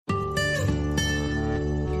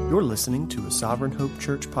You're listening to a Sovereign Hope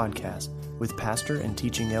Church podcast with pastor and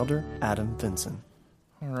teaching elder Adam Vinson.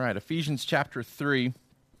 All right, Ephesians chapter 3.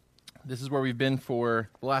 This is where we've been for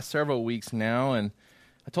the last several weeks now, and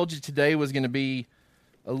I told you today was going to be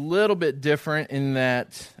a little bit different in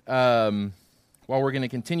that while we're going to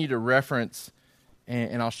continue to reference,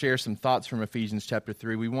 and I'll share some thoughts from Ephesians chapter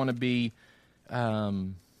 3, we want to be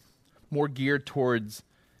more geared towards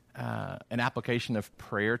an application of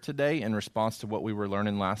prayer today in response to what we were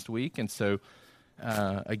learning last week. And so,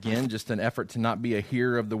 again, just an effort to not be a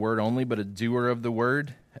hearer of the word only, but a doer of the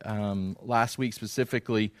word. Last week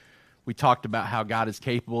specifically, we talked about how God is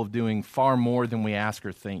capable of doing far more than we ask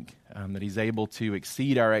or think, that he's able to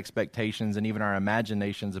exceed our expectations and even our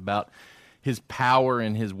imaginations about his power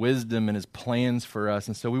and his wisdom and his plans for us.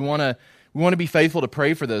 And so we want to be faithful to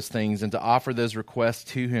pray for those things and to offer those requests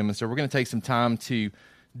to him. And so we're going to take some time to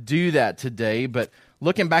do that today. But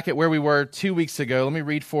looking back at where we were 2 weeks ago, let me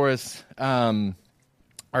read for us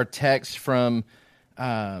our text from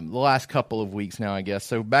the last couple of weeks now, I guess.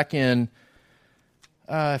 So back in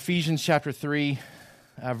Ephesians chapter 3,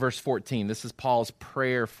 verse 14, this is Paul's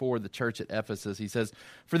prayer for the church at Ephesus. He says,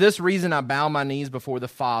 "For this reason I bow my knees before the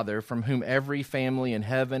Father, from whom every family in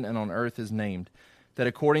heaven and on earth is named, that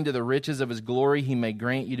according to the riches of his glory he may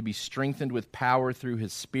grant you to be strengthened with power through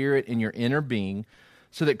his Spirit in your inner being,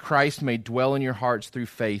 so that Christ may dwell in your hearts through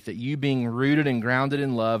faith, that you, being rooted and grounded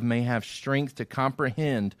in love, may have strength to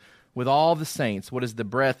comprehend with all the saints what is the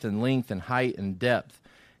breadth and length and height and depth,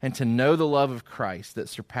 and to know the love of Christ that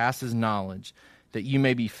surpasses knowledge, that you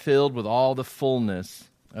may be filled with all the fullness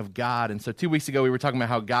of God." And so 2 weeks ago we were talking about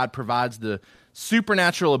how God provides the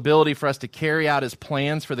supernatural ability for us to carry out his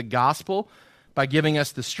plans for the gospel by giving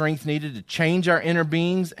us the strength needed to change our inner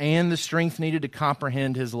beings and the strength needed to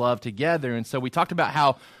comprehend his love together. And so we talked about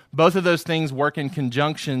how both of those things work in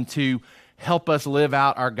conjunction to help us live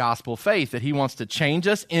out our gospel faith, that he wants to change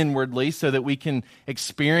us inwardly so that we can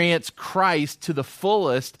experience Christ to the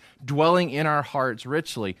fullest, dwelling in our hearts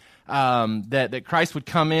richly. That Christ would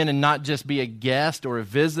come in and not just be a guest or a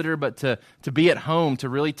visitor, but to be at home, to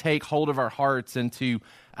really take hold of our hearts and to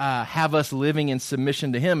have us living in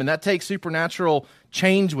submission to him. And that takes supernatural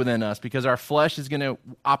change within us because our flesh is going to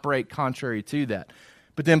operate contrary to that.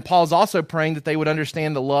 But then Paul's also praying that they would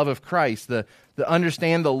understand the love of Christ, the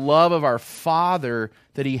understand the love of our Father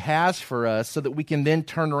that he has for us, so that we can then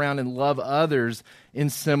turn around and love others in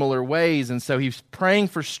similar ways. And so he's praying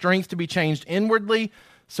for strength to be changed inwardly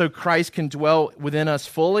so Christ can dwell within us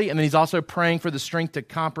fully. And then he's also praying for the strength to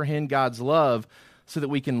comprehend God's love so that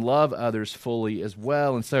we can love others fully as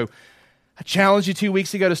well. And so I challenged you 2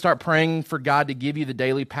 weeks ago to start praying for God to give you the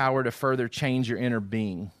daily power to further change your inner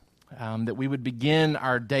being. That we would begin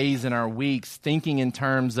our days and our weeks thinking in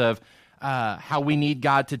terms of how we need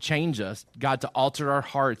God to change us, God to alter our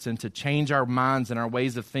hearts and to change our minds and our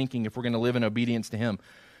ways of thinking if we're going to live in obedience to him.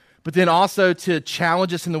 But then also to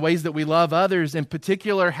challenge us in the ways that we love others, in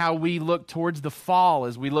particular how we look towards the fall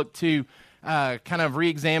as we look to kind of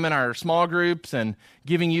re-examine our small groups and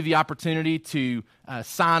giving you the opportunity to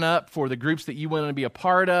sign up for the groups that you want to be a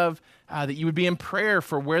part of, that you would be in prayer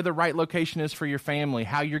for where the right location is for your family,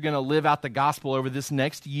 how you're going to live out the gospel over this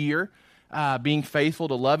next year, being faithful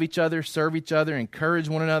to love each other, serve each other, encourage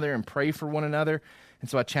one another, and pray for one another. And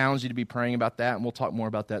so I challenge you to be praying about that, and we'll talk more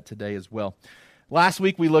about that today as well. Last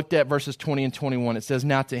week we looked at verses 20 and 21. It says,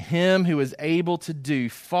 "Now to him who is able to do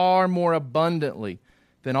far more abundantly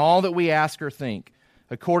than all that we ask or think,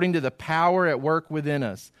 according to the power at work within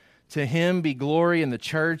us, to him be glory in the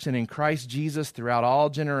church and in Christ Jesus throughout all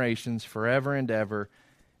generations, forever and ever.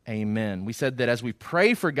 Amen." We said that as we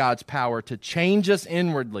pray for God's power to change us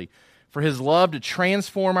inwardly, for his love to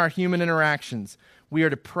transform our human interactions, we are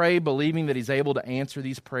to pray believing that he's able to answer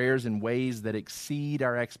these prayers in ways that exceed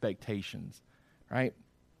our expectations, right?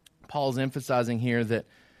 Paul's emphasizing here that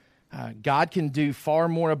God can do far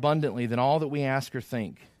more abundantly than all that we ask or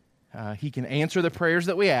think. He can answer the prayers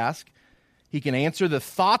that we ask. He can answer the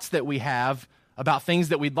thoughts that we have about things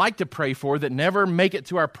that we'd like to pray for that never make it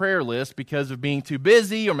to our prayer list because of being too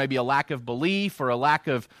busy or maybe a lack of belief or a lack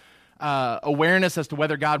of awareness as to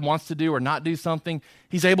whether God wants to do or not do something.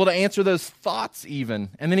 He's able to answer those thoughts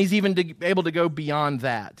even. And then he's even able to go beyond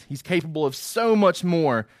that. He's capable of so much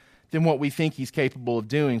more than what we think he's capable of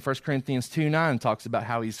doing. 1 Corinthians 2:9 talks about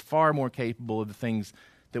how he's far more capable of the things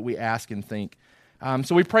that we ask and think.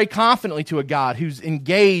 So we pray confidently to a God who's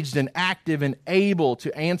engaged and active and able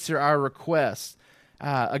to answer our requests.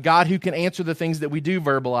 A God who can answer the things that we do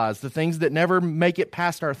verbalize, the things that never make it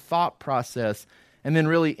past our thought process, and then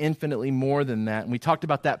really infinitely more than that. And we talked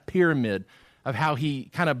about that pyramid of how he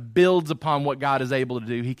kind of builds upon what God is able to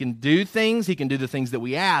do. He can do things. He can do the things that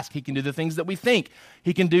we ask. He can do the things that we think.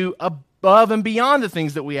 He can do above and beyond the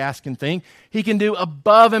things that we ask and think. He can do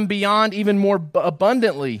above and beyond even more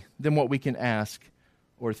abundantly than what we can ask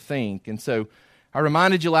or think. And so I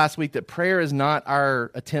reminded you last week that prayer is not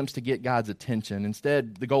our attempts to get God's attention.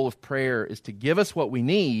 Instead, the goal of prayer is to give us what we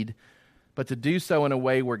need, but to do so in a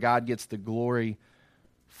way where God gets the glory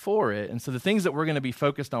for it. And so the things that we're going to be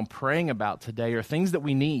focused on praying about today are things that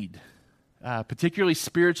we need, particularly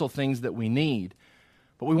spiritual things that we need.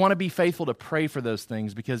 But we want to be faithful to pray for those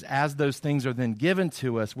things, because as those things are then given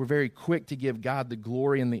to us, we're very quick to give God the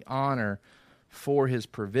glory and the honor for his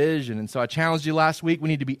provision. And so I challenged you last week, we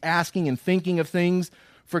need to be asking and thinking of things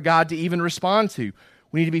for God to even respond to.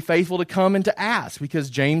 We need to be faithful to come and to ask, because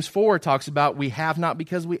James 4 talks about we have not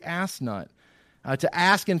because we ask not. To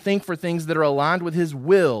ask and think for things that are aligned with his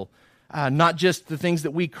will, not just the things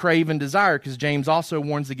that we crave and desire, because James also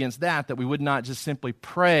warns against that we would not just simply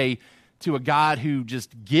pray to a God who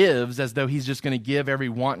just gives as though he's just going to give every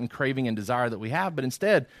want and craving and desire that we have, but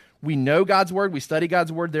instead, we know God's word, we study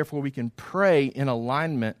God's word, therefore we can pray in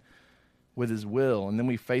alignment with his will, and then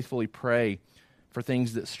we faithfully pray for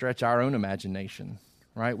things that stretch our own imagination,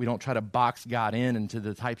 right? We don't try to box God into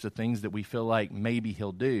the types of things that we feel like maybe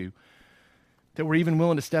he'll do, that we're even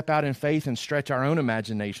willing to step out in faith and stretch our own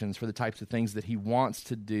imaginations for the types of things that he wants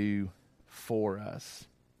to do for us.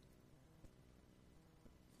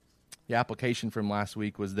 The application from last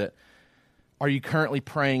week was that, are you currently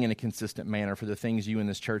praying in a consistent manner for the things you in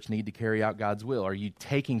this church need to carry out God's will? Are you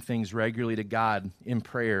taking things regularly to God in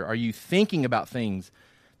prayer? Are you thinking about things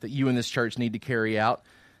that you in this church need to carry out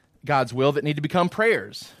God's will that need to become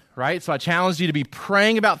prayers, right? So I challenged you to be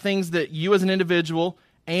praying about things that you as an individual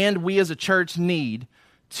and we as a church need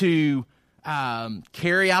to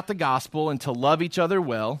carry out the gospel and to love each other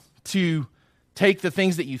well, to take the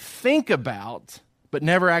things that you think about but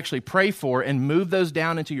never actually pray for and move those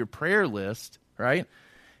down into your prayer list, right?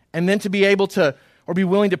 And then to be able to, or be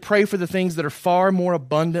willing to pray for the things that are far more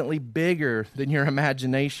abundantly bigger than your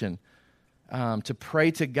imagination, to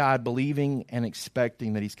pray to God believing and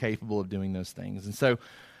expecting that he's capable of doing those things. And so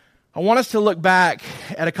I want us to look back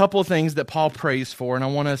at a couple of things that Paul prays for, and I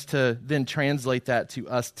want us to then translate that to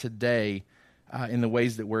us today in the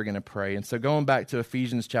ways that we're going to pray. And so going back to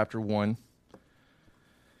Ephesians chapter 1,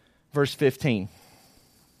 verse 15,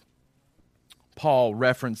 Paul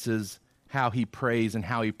references how he prays and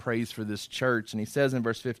how he prays for this church. And he says in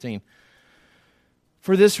verse 15,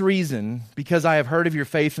 "For this reason, because I have heard of your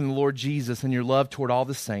faith in the Lord Jesus and your love toward all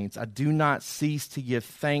the saints, I do not cease to give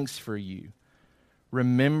thanks for you,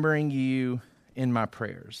 remembering you in my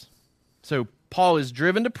prayers." So Paul is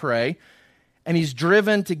driven to pray, and he's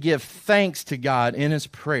driven to give thanks to God in his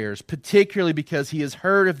prayers, particularly because he has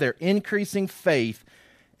heard of their increasing faith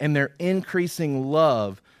and their increasing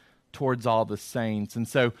love towards all the saints. And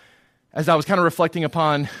so as I was kind of reflecting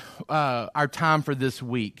upon our time for this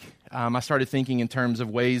week, I started thinking in terms of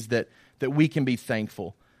ways that we can be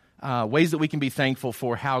thankful, ways that we can be thankful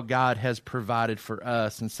for how God has provided for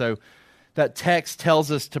us. And so that text tells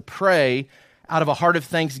us to pray out of a heart of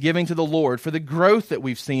thanksgiving to the Lord for the growth that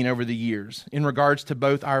we've seen over the years in regards to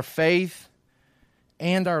both our faith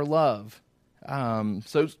and our love.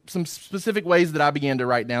 So some specific ways that I began to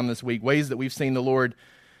write down this week, ways that we've seen the Lord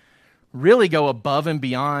really go above and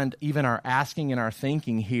beyond even our asking and our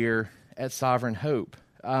thinking here at Sovereign Hope.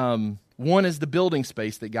 One is the building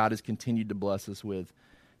space that God has continued to bless us with.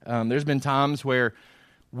 There's been times where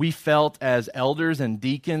we felt as elders and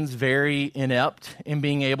deacons very inept in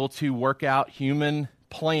being able to work out human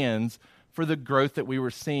plans for the growth that we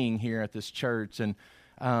were seeing here at this church. And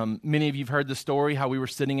many of you have heard the story, how we were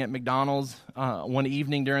sitting at McDonald's one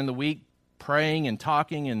evening during the week praying and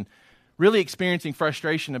talking and really experiencing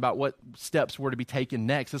frustration about what steps were to be taken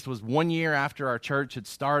next. This was 1 year after our church had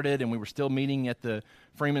started, and we were still meeting at the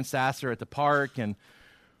Freeman Sasser at the park. And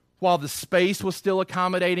while the space was still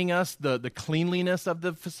accommodating us, the cleanliness of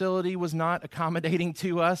the facility was not accommodating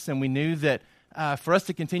to us. And we knew that for us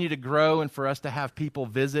to continue to grow and for us to have people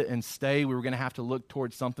visit and stay, we were going to have to look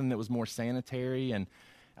towards something that was more sanitary. And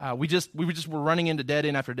we were running into dead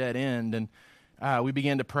end after dead end. And we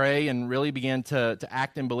began to pray and really began to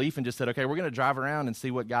act in belief and just said, okay, we're going to drive around and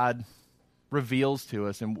see what God reveals to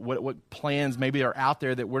us and what plans maybe are out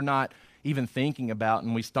there that we're not even thinking about.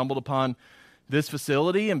 And we stumbled upon this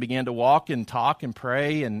facility and began to walk and talk and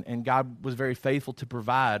pray, and God was very faithful to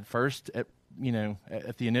provide first at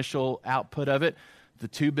the initial output of it, the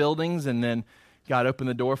 2 buildings, and then God opened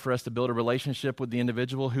the door for us to build a relationship with the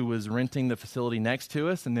individual who was renting the facility next to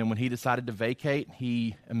us. And then when he decided to vacate,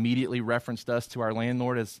 he immediately referenced us to our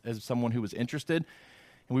landlord as someone who was interested.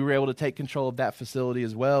 And we were able to take control of that facility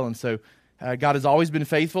as well. And so God has always been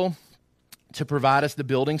faithful to provide us the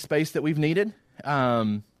building space that we've needed.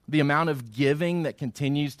 The amount of giving that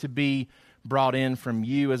continues to be brought in from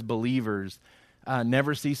you as believers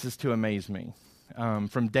never ceases to amaze me.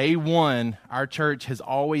 From day one, our church has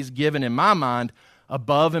always given, in my mind,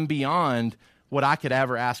 above and beyond what I could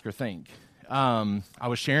ever ask or think. I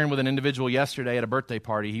was sharing with an individual yesterday at a birthday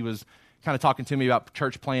party. He was kind of talking to me about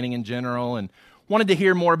church planning in general and wanted to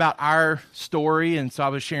hear more about our story. And so I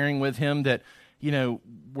was sharing with him that,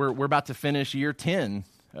 we're about to finish year 10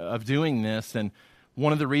 of doing this. And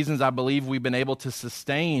one of the reasons I believe we've been able to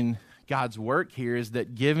sustain God's work here is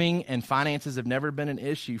that giving and finances have never been an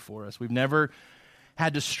issue for us. We've never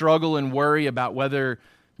had to struggle and worry about whether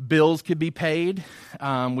bills could be paid.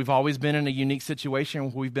 We've always been in a unique situation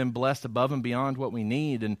where we've been blessed above and beyond what we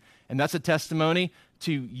need. And that's a testimony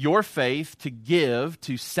to your faith, to give,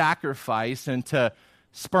 to sacrifice, and to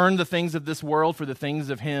spurn the things of this world for the things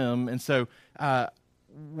of Him. And so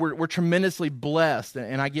we're tremendously blessed.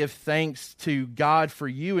 And I give thanks to God for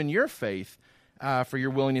you and your faith, for your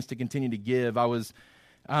willingness to continue to give. I was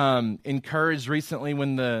encouraged recently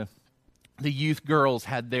when the youth girls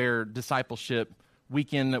had their discipleship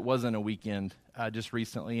weekend that wasn't a weekend just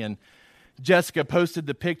recently, and Jessica posted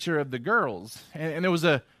the picture of the girls, and there was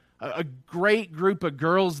a great group of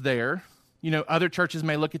girls there. Other churches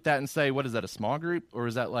may look at that and say, what is that, a small group? Or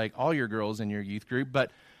is that like all your girls in your youth group? But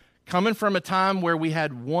coming from a time where we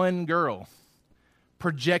had one girl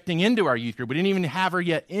projecting into our youth group, we didn't even have her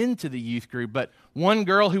yet into the youth group, but one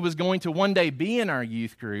girl who was going to one day be in our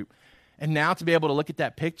youth group. And now to be able to look at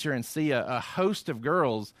that picture and see a host of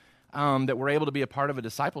girls that were able to be a part of a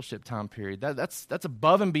discipleship time period, that's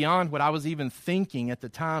above and beyond what I was even thinking at the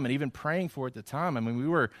time and even praying for at the time. I mean, we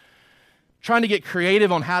were trying to get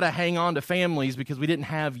creative on how to hang on to families because we didn't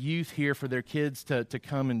have youth here for their kids to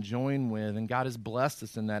come and join with. And God has blessed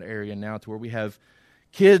us in that area now to where we have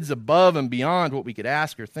kids above and beyond what we could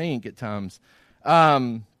ask or think at times.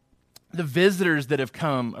 The visitors that have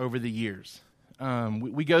come over the years.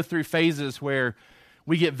 We go through phases where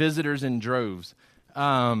we get visitors in droves.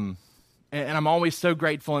 And I'm always so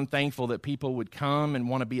grateful and thankful that people would come and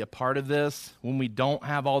want to be a part of this when we don't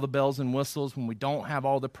have all the bells and whistles, when we don't have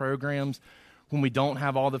all the programs, when we don't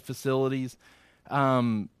have all the facilities.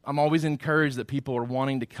 I'm always encouraged that people are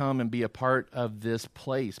wanting to come and be a part of this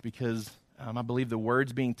place because I believe the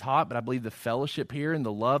word's being taught, but I believe the fellowship here and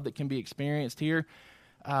the love that can be experienced here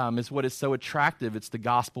is what is so attractive. It's the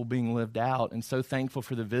gospel being lived out, and so thankful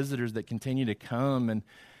for the visitors that continue to come, and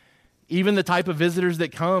even the type of visitors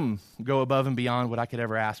that come go above and beyond what I could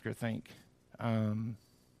ever ask or think. I'm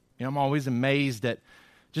always amazed at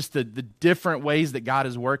just the different ways that God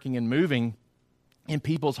is working and moving in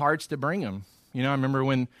people's hearts to bring them. I remember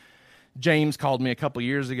when James called me a couple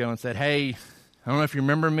years ago and said, hey, I don't know if you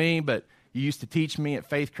remember me, but you used to teach me at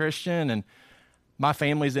Faith Christian, and my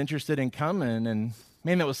family's interested in coming. And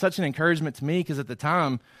man, that was such an encouragement to me because at the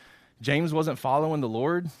time, James wasn't following the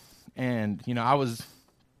Lord. And, I was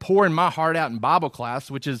pouring my heart out in Bible class,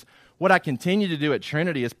 which is what I continue to do at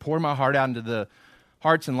Trinity, is pour my heart out into the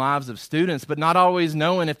hearts and lives of students, but not always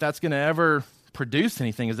knowing if that's going to ever produce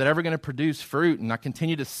anything. Is that ever going to produce fruit? And I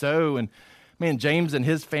continue to sow. And man, James and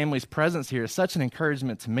his family's presence here is such an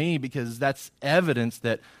encouragement to me because that's evidence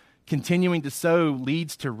that continuing to sow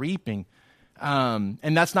leads to reaping.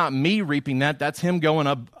 And that's not me reaping that. That's him going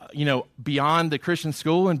up, beyond the Christian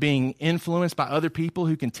school and being influenced by other people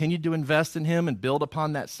who continued to invest in him and build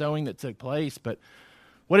upon that sowing that took place. But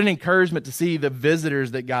what an encouragement to see the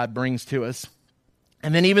visitors that God brings to us.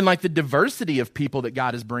 And then even like the diversity of people that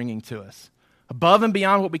God is bringing to us. Above and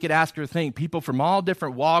beyond what we could ask or think. People from all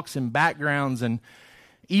different walks and backgrounds and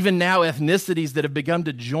even now ethnicities that have begun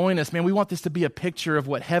to join us. Man, we want this to be a picture of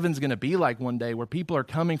what heaven's going to be like one day, where people are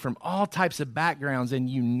coming from all types of backgrounds and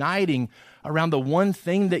uniting around the one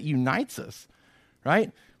thing that unites us,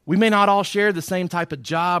 right? We may not all share the same type of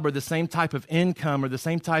job or the same type of income or the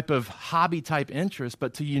same type of hobby type interest,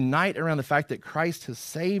 but to unite around the fact that Christ has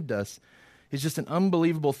saved us is just an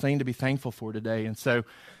unbelievable thing to be thankful for today. And so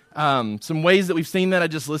some ways that we've seen that I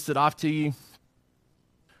just listed off to you.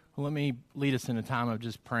 Well, let me lead us in a time of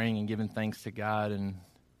just praying and giving thanks to God and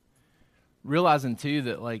realizing, too,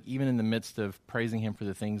 that like even in the midst of praising Him for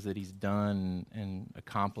the things that He's done and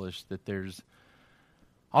accomplished, that there's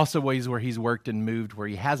also ways where He's worked and moved where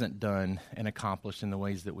He hasn't done and accomplished in the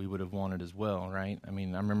ways that we would have wanted as well, right? I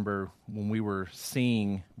mean, I remember when we were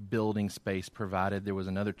seeing building space provided, there was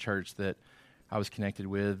another church that I was connected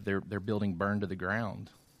with, their building burned to the ground,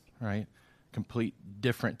 right? Complete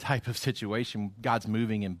different type of situation. God's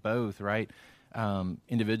moving in both, right?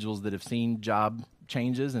 Individuals that have seen job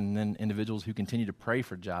changes, and then individuals who continue to pray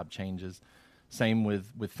for job changes. Same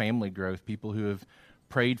with family growth, people who have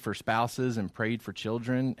prayed for spouses and prayed for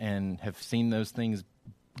children and have seen those things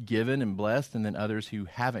given and blessed, and then others who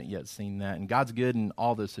haven't yet seen that. And God's good in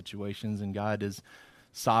all those situations, and God is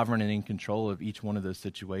sovereign and in control of each one of those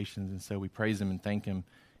situations. And so we praise him and thank him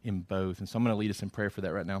in both. And so I'm going to lead us in prayer for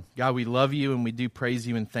that right now. God, we love you, and we do praise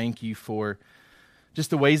you and thank you for just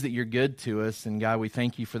the ways that you're good to us. And God, we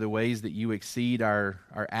thank you for the ways that you exceed our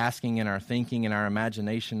asking and our thinking and our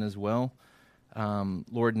imagination as well.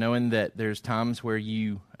 Lord, knowing that there's times where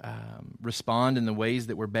you respond in the ways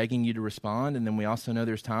that we're begging you to respond, and then we also know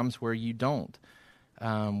there's times where you don't,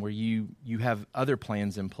 where you have other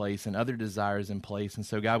plans in place and other desires in place. And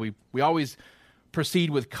so, God, we always proceed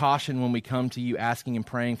with caution when we come to you asking and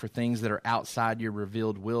praying for things that are outside your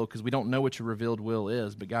revealed will, because we don't know what your revealed will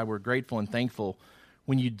is. But, God, we're grateful and thankful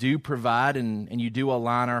when you do provide and you do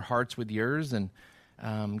align our hearts with yours. And,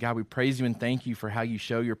 God, we praise you and thank you for how you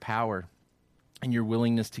show your power and your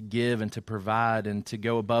willingness to give and to provide and to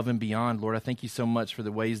go above and beyond. Lord, I thank you so much for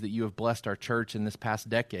the ways that you have blessed our church in this past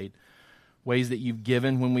decade, ways that you've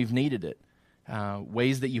given when we've needed it,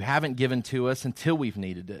 ways that you haven't given to us until we've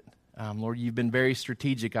needed it. Lord, you've been very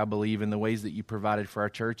strategic, I believe, in the ways that you provided for our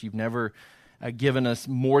church. You've never given us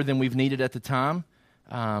more than we've needed at the time,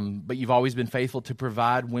 but you've always been faithful to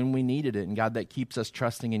provide when we needed it. And God, that keeps us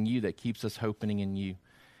trusting in you, that keeps us hoping in you.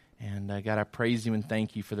 And God, I praise you and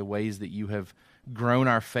thank you for the ways that you have grown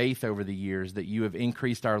our faith over the years, that you have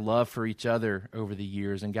increased our love for each other over the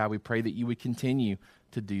years. And God, we pray that you would continue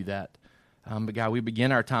to do that. But God, we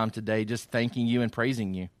begin our time today just thanking you and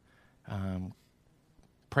praising you.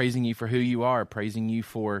 Praising you for who you are, praising you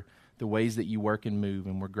for the ways that you work and move,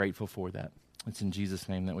 and we're grateful for that. It's in Jesus'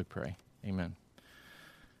 name that we pray. Amen.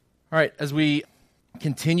 All right, as we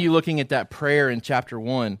continue looking at that prayer in chapter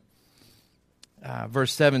 1,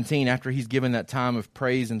 verse 17, after he's given that time of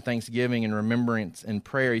praise and thanksgiving and remembrance and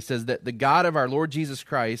prayer, he says that the God of our Lord Jesus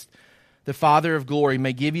Christ, the Father of glory,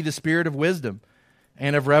 may give you the spirit of wisdom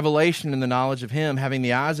and of revelation in the knowledge of him, having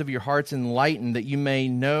the eyes of your hearts enlightened, that you may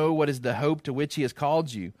know what is the hope to which he has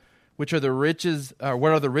called you, what are the riches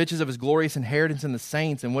of his glorious inheritance in the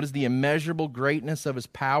saints, and what is the immeasurable greatness of his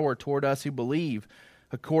power toward us who believe,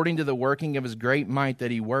 according to the working of his great might that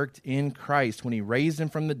he worked in Christ when he raised him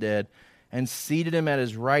from the dead and seated him at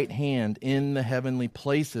his right hand in the heavenly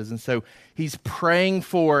places. And so he's praying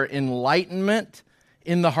for enlightenment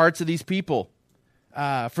in the hearts of these people,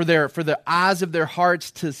 for the eyes of their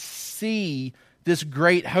hearts to see this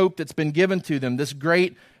great hope that's been given to them, this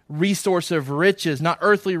great resource of riches, not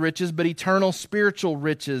earthly riches, but eternal spiritual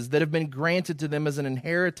riches that have been granted to them as an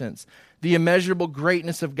inheritance, the immeasurable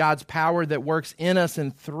greatness of God's power that works in us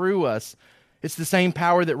and through us. It's the same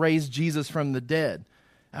power that raised Jesus from the dead.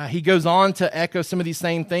 He goes on to echo some of these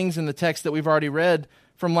same things in the text that we've already read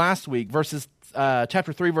from last week,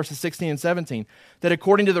 chapter 3, verses 16 and 17, that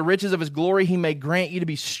according to the riches of his glory, he may grant you to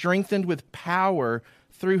be strengthened with power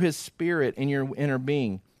through his Spirit in your inner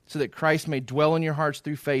being, so that Christ may dwell in your hearts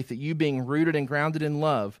through faith, that you, being rooted and grounded in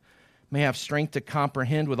love, may have strength to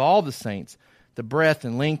comprehend with all the saints the breadth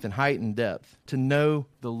and length and height and depth, to know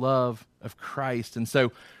the love of Christ. And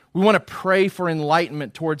so we want to pray for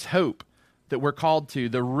enlightenment towards hope that we're called to,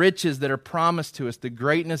 the riches that are promised to us, the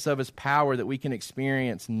greatness of his power that we can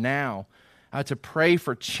experience now, to pray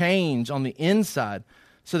for change on the inside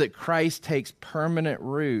so that Christ takes permanent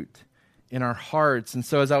root in our hearts. And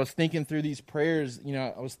so as I was thinking through these prayers,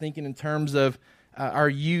 I was thinking in terms of our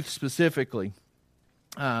youth specifically.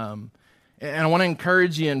 And I want to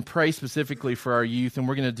encourage you and pray specifically for our youth, and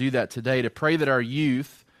we're going to do that today, to pray that our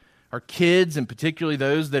youth, our kids, and particularly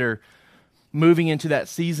those that are moving into that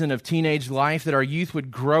season of teenage life, that our youth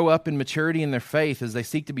would grow up in maturity in their faith as they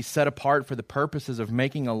seek to be set apart for the purposes of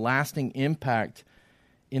making a lasting impact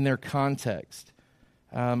in their context.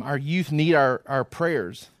 Our youth need our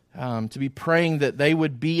prayers, to be praying that they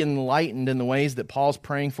would be enlightened in the ways that Paul's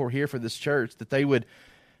praying for here for this church, that they would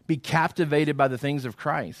be captivated by the things of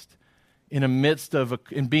Christ in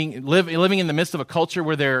living in the midst of a culture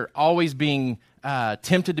where they're always being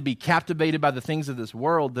tempted to be captivated by the things of this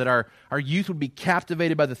world, that our youth would be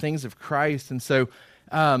captivated by the things of Christ. And so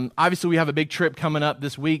obviously we have a big trip coming up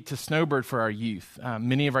this week to Snowbird for our youth.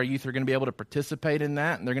 Many of our youth are going to be able to participate in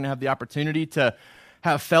that, and they're going to have the opportunity to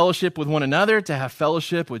have fellowship with one another, to have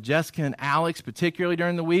fellowship with Jessica and Alex, particularly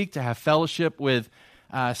during the week, to have fellowship with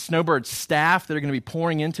Snowbird's staff that are going to be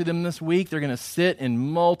pouring into them this week. They're going to sit in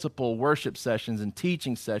multiple worship sessions and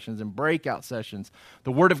teaching sessions and breakout sessions.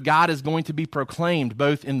 The Word of God is going to be proclaimed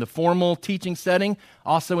both in the formal teaching setting,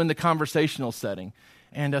 also in the conversational setting.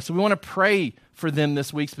 And so we want to pray for them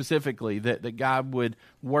this week specifically, that God would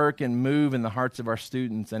work and move in the hearts of our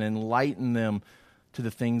students and enlighten them to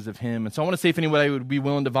the things of Him. And so I want to see if anybody would be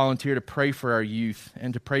willing to volunteer to pray for our youth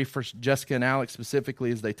and to pray for Jessica and Alex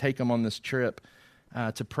specifically as they take them on this trip,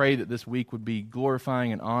 to pray that this week would be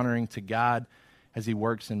glorifying and honoring to God as He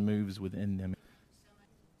works and moves within them.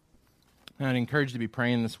 And I'd encourage you to be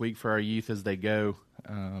praying this week for our youth as they go.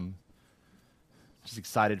 Just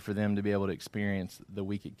excited for them to be able to experience the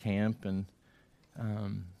week at camp, and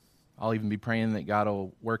I'll even be praying that God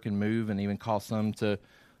will work and move and even call some to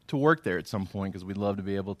work there at some point, because we'd love to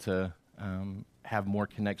be able to have more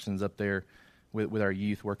connections up there with our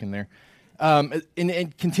youth working there.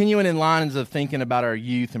 And continuing in lines of thinking about our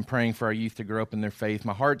youth and praying for our youth to grow up in their faith,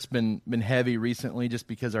 my heart's been heavy recently just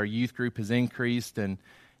because our youth group has increased, and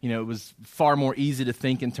it was far more easy to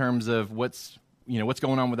think in terms of what's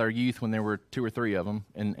going on with our youth when there were 2 or 3 of them,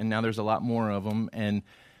 and now there's a lot more of them. And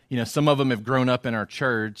some of them have grown up in our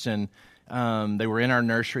church, and they were in our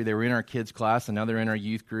nursery, they were in our kids' class, and now they're in our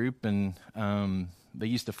youth group. And they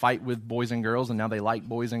used to fight with boys and girls, and now they like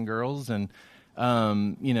boys and girls. And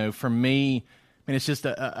for me, it's just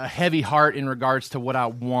a heavy heart in regards to what I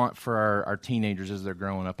want for our teenagers as they're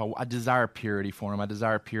growing up. I desire purity for them. I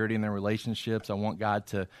desire purity in their relationships. I want God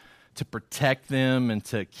to protect them and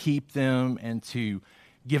to keep them and to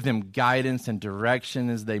give them guidance and direction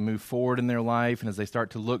as they move forward in their life and as they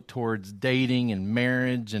start to look towards dating and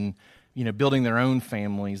marriage and building their own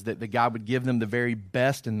families, that God would give them the very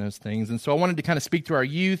best in those things. And so I wanted to kind of speak to our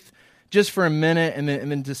youth just for a minute and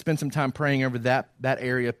then to spend some time praying over that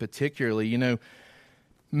area particularly.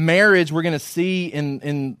 Marriage, we're going to see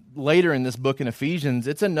in later in this book in Ephesians,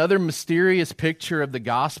 it's another mysterious picture of the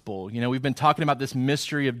gospel. We've been talking about this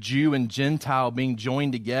mystery of Jew and Gentile being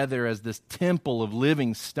joined together as this temple of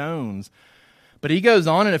living stones. But he goes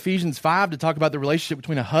on in Ephesians 5 to talk about the relationship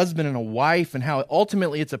between a husband and a wife and how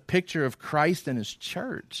ultimately it's a picture of Christ and His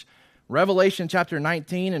church. Revelation chapter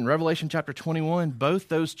 19 and Revelation chapter 21, both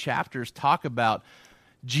those chapters talk about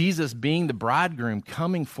Jesus being the bridegroom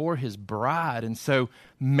coming for His bride. And so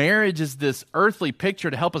marriage is this earthly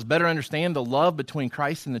picture to help us better understand the love between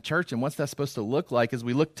Christ and the church and what's that supposed to look like as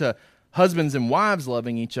we look to husbands and wives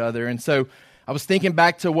loving each other. And so I was thinking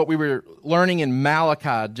back to what we were learning in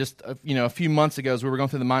Malachi just a few months ago as we were going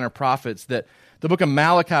through the minor prophets, that the book of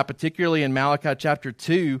Malachi, particularly in Malachi chapter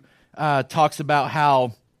 2, talks about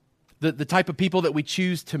how the type of people that we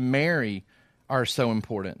choose to marry are so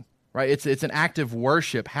important. Right? It's an act of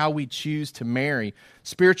worship, how we choose to marry.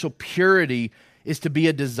 Spiritual purity is to be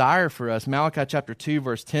a desire for us. Malachi chapter 2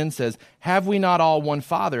 verse 10 says, "Have we not all one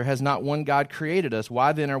Father? Has not one God created us?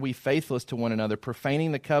 Why then are we faithless to one another,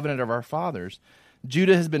 profaning the covenant of our fathers?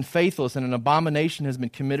 Judah has been faithless, and an abomination has been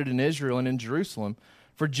committed in Israel and in Jerusalem.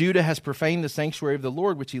 For Judah has profaned the sanctuary of the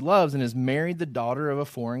Lord, which he loves, and has married the daughter of a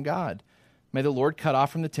foreign god. May the Lord cut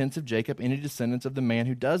off from the tents of Jacob any descendants of the man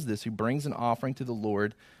who does this, who brings an offering to the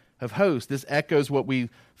Lord of hosts." This echoes what we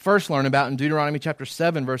first learned about in Deuteronomy chapter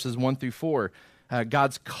 7, verses 1 through 4.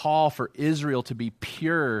 God's call for Israel to be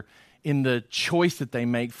pure in the choice that they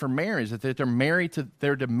make for marriage, that they're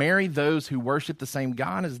to marry those who worship the same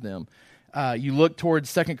God as them. You look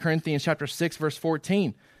towards 2 Corinthians chapter 6, verse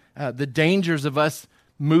 14, the dangers of us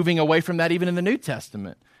moving away from that even in the New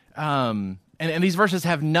Testament. And these verses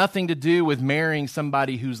have nothing to do with marrying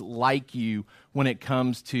somebody who's like you when it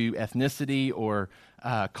comes to ethnicity or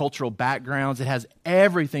cultural backgrounds. It has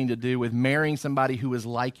everything to do with marrying somebody who is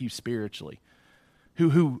like you spiritually,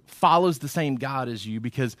 who follows the same God as you,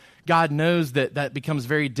 because God knows that becomes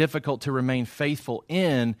very difficult to remain faithful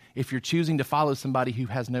in if you're choosing to follow somebody who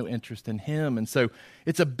has no interest in Him. And so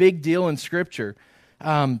it's a big deal in Scripture.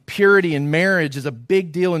 Purity in marriage is a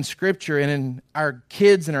big deal in Scripture, and our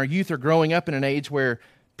kids and our youth are growing up in an age where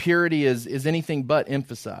purity is anything but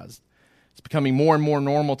emphasized. It's becoming more and more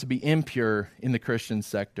normal to be impure in the Christian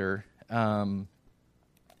sector. And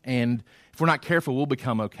if we're not careful, we'll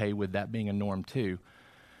become okay with that being a norm too.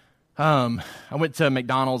 I went to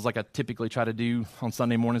McDonald's like I typically try to do on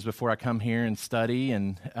Sunday mornings before I come here and study.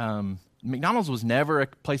 And McDonald's was never a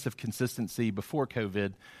place of consistency before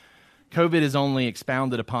COVID. COVID has only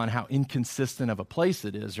expounded upon how inconsistent of a place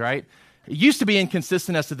it is, right? It used to be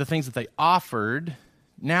inconsistent as to the things that they offered.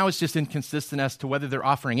 Now it's just inconsistent as to whether they're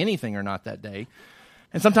offering anything or not that day.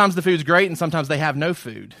 And sometimes the food's great and sometimes they have no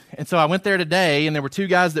food. And so I went there today and there were 2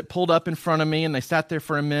 guys that pulled up in front of me and they sat there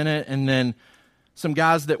for a minute, and then some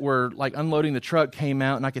guys that were like unloading the truck came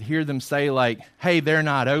out, and I could hear them say like, hey, they're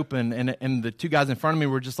not open. And the two guys in front of me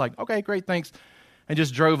were just like, okay, great, thanks. And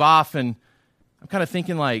just drove off. And I'm kind of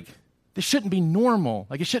thinking like, this shouldn't be normal.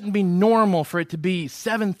 Like, it shouldn't be normal for it to be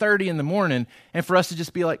 7:30 in the morning and for us to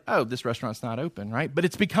just be like, oh, this restaurant's not open, right? But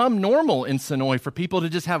it's become normal in Sonoy for people to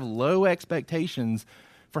just have low expectations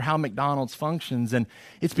for how McDonald's functions. And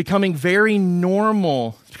it's becoming very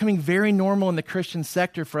normal. It's becoming very normal in the Christian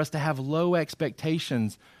sector for us to have low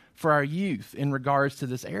expectations for our youth in regards to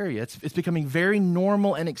this area. It's becoming very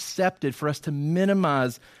normal and accepted for us to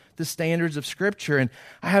minimize the standards of Scripture. And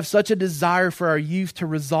I have such a desire for our youth to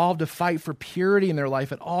resolve to fight for purity in their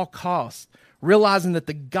life at all costs, realizing that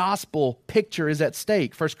the gospel picture is at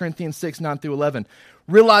stake, 1 Corinthians 6, 9 through 11,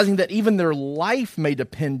 realizing that even their life may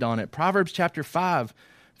depend on it. Proverbs chapter 5,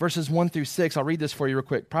 verses 1 through 6. I'll read this for you real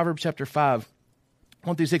quick. Proverbs chapter 5,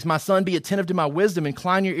 1 through 6. My son, be attentive to my wisdom,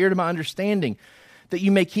 incline your ear to my understanding, that you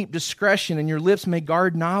may keep discretion and your lips may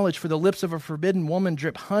guard knowledge. For the lips of a forbidden woman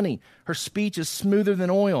drip honey. Her speech is smoother than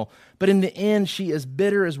oil, but in the end she is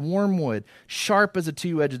bitter as wormwood, sharp as a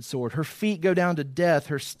two-edged sword. Her feet go down to death.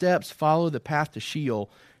 Her steps follow the path to Sheol.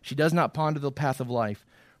 She does not ponder the path of life.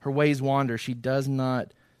 Her ways wander. She does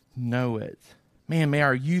not know it. Man, may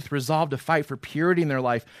our youth resolve to fight for purity in their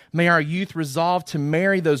life. May our youth resolve to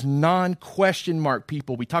marry those non-question mark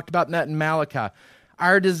people. We talked about that in Malachi.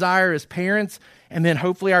 Our desire as parents, and then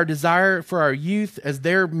hopefully our desire for our youth as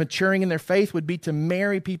they're maturing in their faith, would be to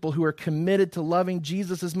marry people who are committed to loving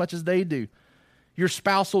Jesus as much as they do. Your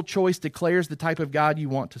spousal choice declares the type of God you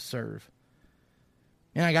want to serve.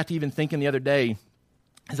 And I got to even thinking the other day,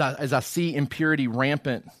 as I see impurity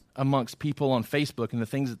rampant amongst people on Facebook and the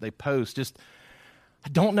things that they post, I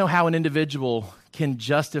don't know how an individual can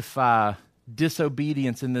justify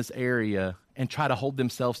disobedience in this area and try to hold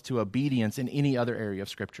themselves to obedience in any other area of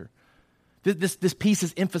Scripture. This piece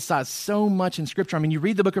is emphasized so much in Scripture. I mean, you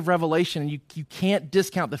read the book of Revelation, and you can't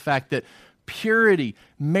discount the fact that purity,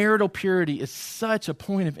 marital purity, is such a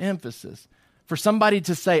point of emphasis. For somebody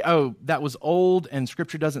to say, oh, that was old and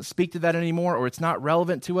Scripture doesn't speak to that anymore, or it's not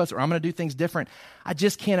relevant to us, or I'm going to do things different, I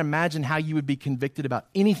just can't imagine how you would be convicted about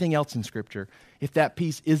anything else in Scripture if that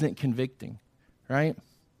piece isn't convicting, right?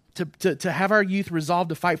 To have our youth resolve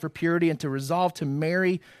to fight for purity and to resolve to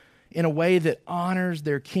marry in a way that honors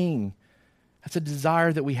their king. That's a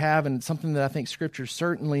desire that we have, and something that I think Scripture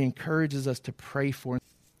certainly encourages us to pray for. I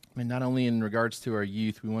mean, not only in regards to our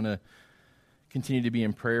youth, we want to continue to be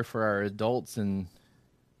in prayer for our adults and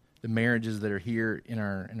the marriages that are here in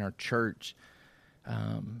our church.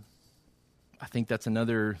 I think that's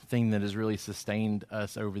another thing that has really sustained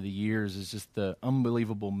us over the years, is just the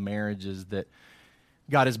unbelievable marriages that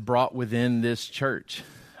God has brought within this church,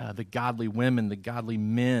 the godly women, the godly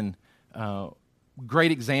men,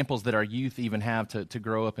 great examples that our youth even have to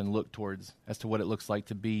grow up and look towards as to what it looks like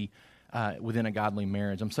to be within a godly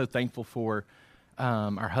marriage. I'm so thankful for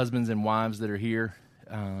our husbands and wives that are here.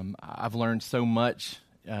 I've learned so much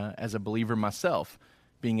as a believer myself,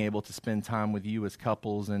 being able to spend time with you as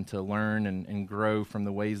couples and to learn and grow from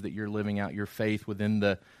the ways that you're living out your faith within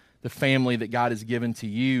the family that God has given to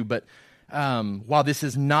you. But while this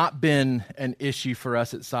has not been an issue for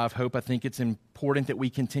us at Sigh of Hope, I think it's important that we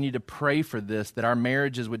continue to pray for this, that our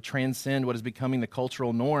marriages would transcend what is becoming the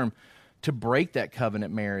cultural norm, to break that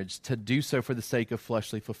covenant marriage, to do so for the sake of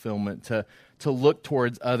fleshly fulfillment, to look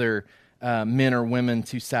towards other men or women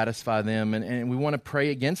to satisfy them. And we want to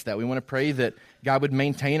pray against that. We want to pray that God would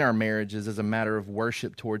maintain our marriages as a matter of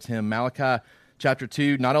worship towards Him. Malachi Chapter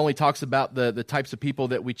 2 not only talks about the types of people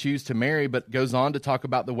that we choose to marry, but goes on to talk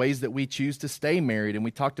about the ways that we choose to stay married. And we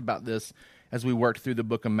talked about this as we worked through the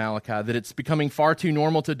book of Malachi, that it's becoming far too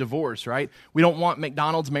normal to divorce, right? We don't want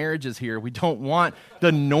McDonald's marriages here. We don't want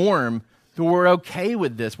the norm. But we're okay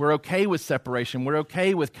with this. We're okay with separation. We're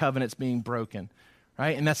okay with covenants being broken,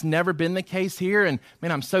 right? And that's never been the case here. And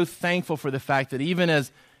man, I'm so thankful for the fact that even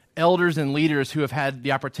as elders and leaders who have had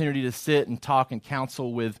the opportunity to sit and talk and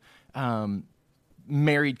counsel with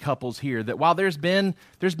married couples here, that while there's been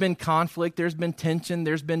conflict, there's been tension,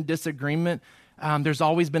 there's been disagreement, there's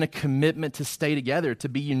always been a commitment to stay together, to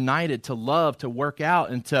be united, to love, to work out,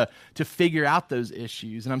 and to figure out those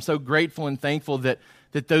issues. And I'm so grateful and thankful that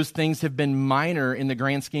those things have been minor in the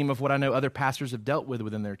grand scheme of what I know other pastors have dealt with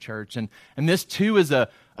within their church. And this too is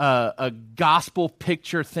a gospel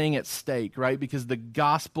picture thing at stake, right? Because the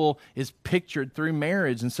gospel is pictured through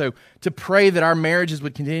marriage. And so to pray that our marriages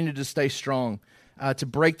would continue to stay strong, to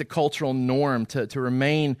break the cultural norm, to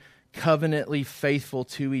remain covenantly faithful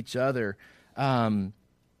to each other.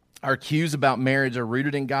 Our cues about marriage are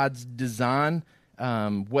rooted in God's design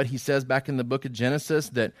what he says back in the book of Genesis,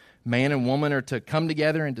 that man and woman are to come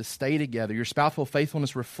together and to stay together. Your spousal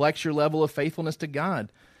faithfulness reflects your level of faithfulness to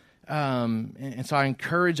God. And so I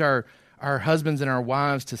encourage our husbands and our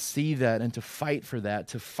wives to see that and to fight for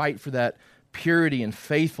that purity and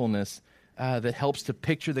faithfulness that helps to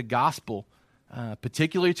picture the gospel,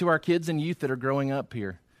 particularly to our kids and youth that are growing up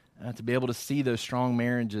here, to be able to see those strong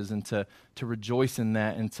marriages and to rejoice in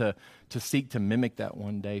that and to seek to mimic that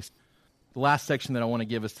one day. The last section that I want to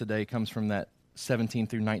give us today comes from that 17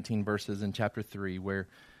 through 19 verses in chapter 3, where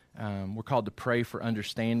we're called to pray for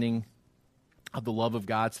understanding of the love of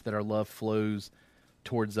God so that our love flows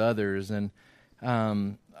towards others. And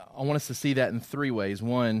I want us to see that in three ways.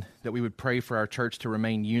 One, that we would pray for our church to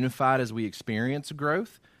remain unified as we experience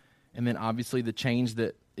growth, and then obviously the change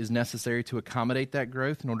that is necessary to accommodate that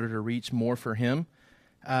growth in order to reach more for Him.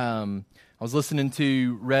 I was listening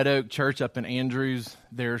to Red Oak Church up in Andrews.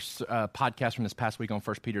 There's a podcast from this past week on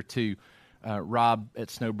 1 Peter 2. Rob at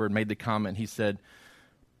Snowbird made the comment. He said,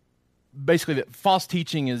 basically, that false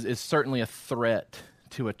teaching is certainly a threat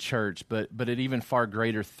to a church, but an even far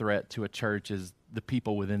greater threat to a church is the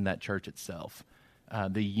people within that church itself.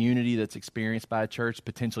 The unity that's experienced by a church,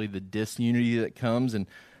 potentially the disunity that comes. And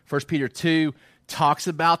 1 Peter 2 talks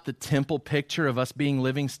about the temple picture of us being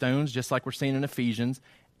living stones, just like we're seeing in Ephesians.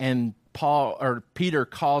 And Peter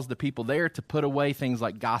calls the people there to put away things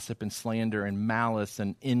like gossip and slander and malice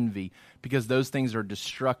and envy, because those things are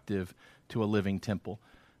destructive to a living temple.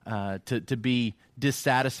 To be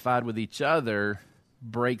dissatisfied with each other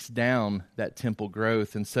breaks down that temple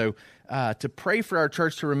growth. And so to pray for our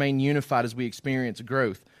church to remain unified as we experience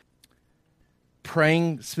growth,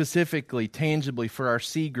 praying specifically, tangibly for our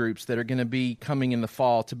C groups that are going to be coming in the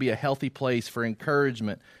fall to be a healthy place for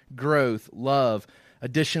encouragement, growth, love,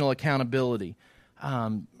 additional accountability. I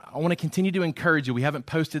want to continue to encourage you. We haven't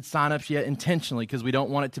posted signups yet intentionally because we don't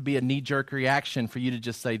want it to be a knee-jerk reaction for you to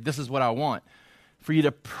just say, this is what I want. For you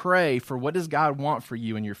to pray for what does God want for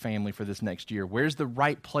you and your family for this next year? Where's the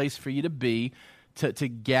right place for you to be, to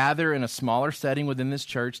gather in a smaller setting within this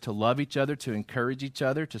church, to love each other, to encourage each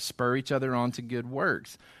other, to spur each other on to good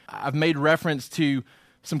works? I've made reference to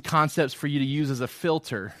some concepts for you to use as a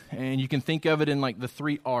filter, and you can think of it in like the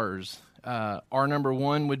 3 R's. R number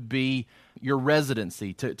 1 would be your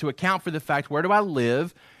residency, to account for the fact, where do I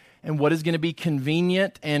live, and what is going to be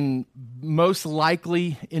convenient and most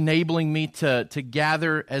likely enabling me to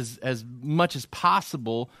gather as much as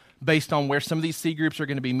possible based on where some of these C groups are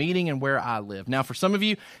going to be meeting and where I live. Now, for some of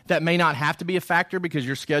you, that may not have to be a factor because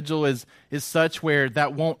your schedule is such where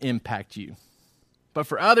that won't impact you. But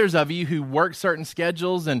for others of you who work certain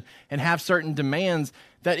schedules and have certain demands,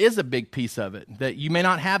 that is a big piece of it, that you may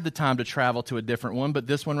not have the time to travel to a different one, but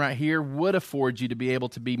this one right here would afford you to be able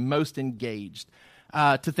to be most engaged.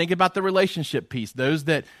 To think about the relationship piece, those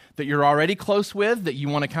that you're already close with, that you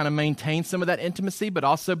want to kind of maintain some of that intimacy, but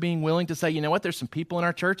also being willing to say, you know what, there's some people in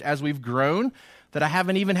our church as we've grown that I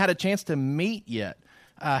haven't even had a chance to meet yet,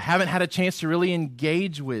 haven't had a chance to really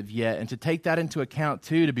engage with yet, and to take that into account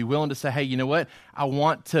too, to be willing to say, hey, you know what, I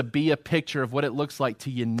want to be a picture of what it looks like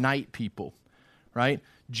to unite people, right?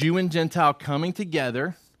 Jew and Gentile coming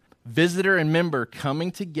together, visitor and member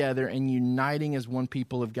coming together and uniting as one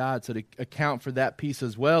people of God, so to account for that piece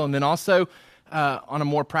as well. And then also, on a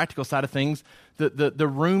more practical side of things, the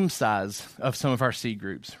room size of some of our C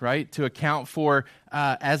groups, right? To account for,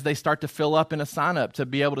 as they start to fill up in a sign-up, to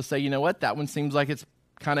be able to say, you know what, that one seems like it's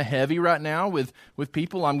kind of heavy right now with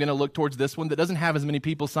people. I'm going to look towards this one that doesn't have as many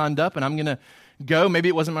people signed up, and I'm going to go. Maybe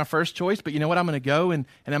it wasn't my first choice, but you know what? I'm going to go, and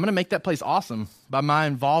I'm going to make that place awesome by my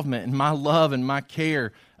involvement and my love and my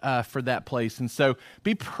care for that place. And so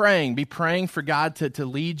be praying for God to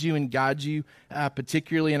lead you and guide you,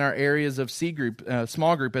 particularly in our areas of C group,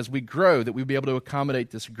 small group, as we grow, that we'll be able to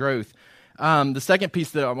accommodate this growth. The second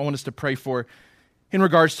piece that I want us to pray for in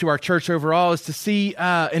regards to our church overall is to see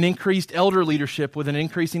an increased elder leadership with an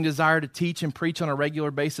increasing desire to teach and preach on a regular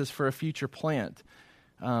basis for a future plant.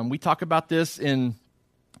 We talk about this in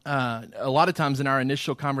a lot of times in our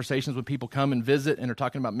initial conversations when people come and visit and are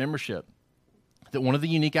talking about membership, that one of the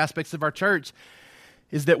unique aspects of our church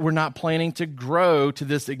is that we're not planning to grow to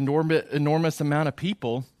this enormous amount of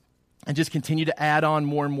people and just continue to add on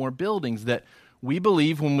more and more buildings. That we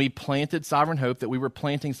believe when we planted Sovereign Hope that we were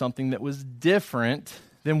planting something that was different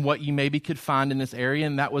than what you maybe could find in this area,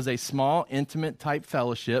 and that was a small, intimate type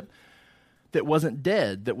fellowship that wasn't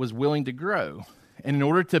dead, that was willing to grow. And in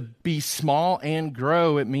order to be small and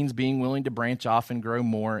grow, it means being willing to branch off and grow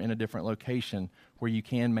more in a different location where you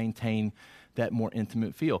can maintain that more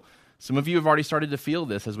intimate feel. Some of you have already started to feel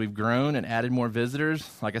this as we've grown and added more visitors.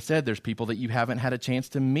 Like I said, there's people that you haven't had a chance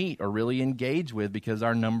to meet or really engage with because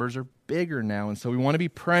our numbers are bigger now. And so we want to be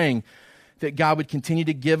praying that God would continue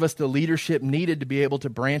to give us the leadership needed to be able to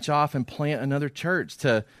branch off and plant another church,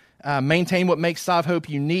 to maintain what makes Sov Hope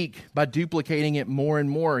unique by duplicating it more and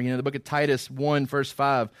more. You know, the book of Titus 1, verse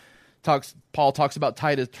 5, Paul talks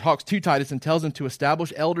to Titus and tells him to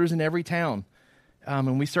establish elders in every town.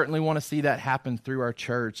 And we certainly want to see that happen through our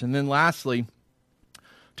church. And then lastly,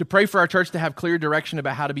 to pray for our church to have clear direction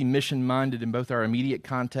about how to be mission-minded in both our immediate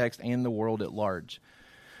context and the world at large.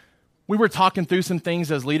 We were talking through some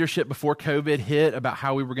things as leadership before COVID hit about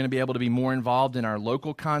how we were going to be able to be more involved in our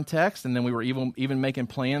local context, and then we were even making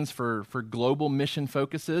plans for global mission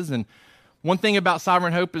focuses. And one thing about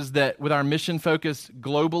Sovereign Hope is that with our mission focus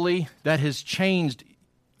globally, that has changed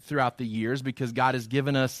throughout the years because God has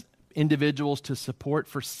given us individuals to support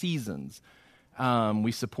for seasons.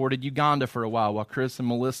 We supported Uganda for a while Chris and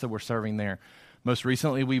Melissa were serving there. Most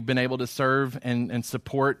recently, we've been able to serve and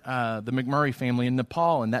support the McMurray family in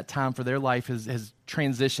Nepal, and that time for their life has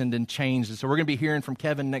transitioned and changed. And so we're going to be hearing from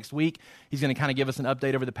Kevin next week. He's going to kind of give us an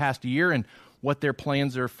update over the past year and what their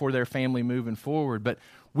plans are for their family moving forward. But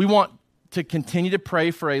we want to continue to pray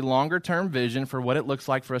for a longer-term vision for what it looks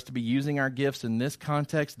like for us to be using our gifts in this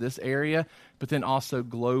context, this area, but then also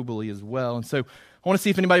globally as well. And so I want to see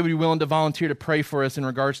if anybody would be willing to volunteer to pray for us in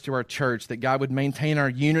regards to our church, that God would maintain our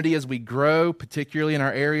unity as we grow, particularly in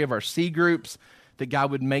our area of our C groups, that God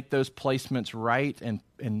would make those placements right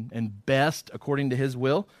and best according to His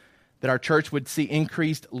will, that our church would see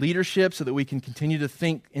increased leadership so that we can continue to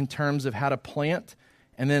think in terms of how to plant,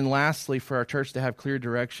 and then lastly, for our church to have clear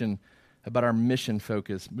direction about our mission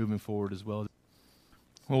focus moving forward as well.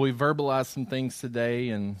 Well, we verbalized some things today,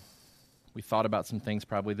 and we thought about some things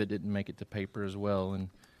probably that didn't make it to paper as well, and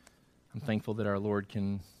I'm thankful that our Lord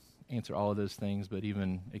can answer all of those things, but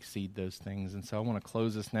even exceed those things. And so I want to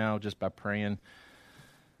close this now just by praying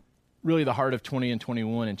really the heart of 20 and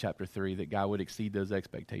 21 in chapter 3, that God would exceed those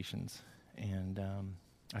expectations. And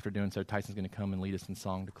after doing so, Tyson's going to come and lead us in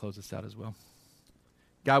song to close us out as well.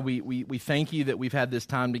 God, we thank you that we've had this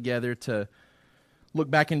time together to look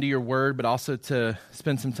back into your word, but also to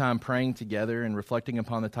spend some time praying together and reflecting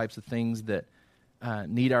upon the types of things that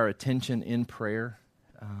need our attention in prayer.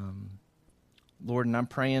 Lord, and I'm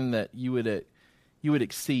praying that you would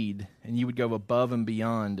exceed and you would go above and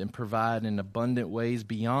beyond and provide in abundant ways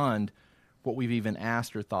beyond what we've even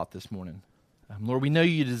asked or thought this morning. Lord, we know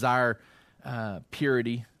you desire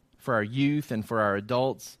purity for our youth and for our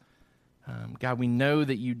adults. God, we know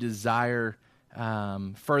that you desire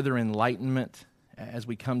further enlightenment as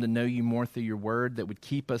we come to know you more through your word that would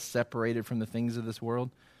keep us separated from the things of this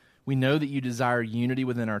world. We know that you desire unity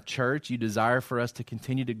within our church. You desire for us to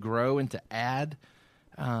continue to grow and to add.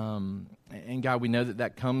 And God, we know that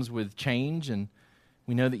that comes with change, and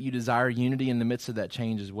we know that you desire unity in the midst of that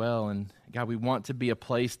change as well. And God, we want to be a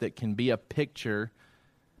place that can be a picture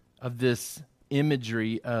of this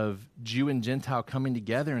imagery of Jew and Gentile coming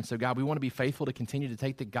together. And so, God, we want to be faithful to continue to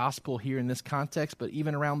take the gospel here in this context, but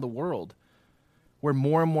even around the world, where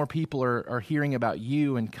more and more people are hearing about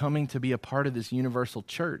you and coming to be a part of this universal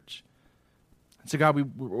church. And so, God,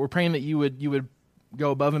 we're praying that you would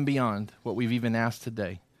go above and beyond what we've even asked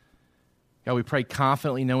today. God, we pray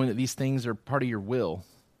confidently knowing that these things are part of your will.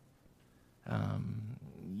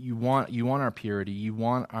 You want our purity. You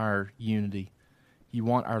want our unity. You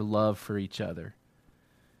want our love for each other.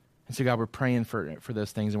 And so, God, we're praying for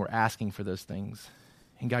those things, and we're asking for those things.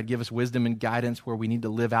 And God, give us wisdom and guidance where we need to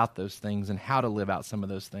live out those things and how to live out some of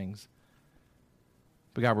those things.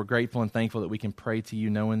 But God, we're grateful and thankful that we can pray to you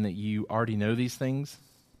knowing that you already know these things.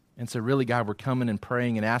 And so really, God, we're coming and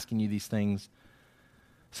praying and asking you these things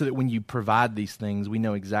so that when you provide these things, we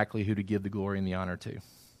know exactly who to give the glory and the honor to.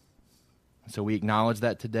 And so we acknowledge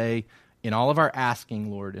that today in all of our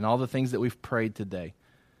asking, Lord, in all the things that we've prayed today.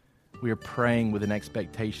 We are praying with an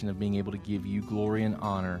expectation of being able to give you glory and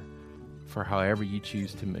honor for however you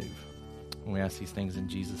choose to move. And we ask these things in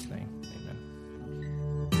Jesus' name.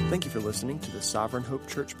 Amen. Thank you for listening to the Sovereign Hope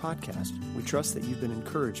Church podcast. We trust that you've been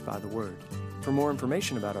encouraged by the word. For more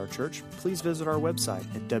information about our church, please visit our website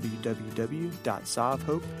at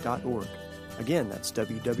www.sovhope.org. Again, that's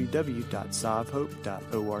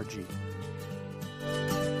www.sovhope.org.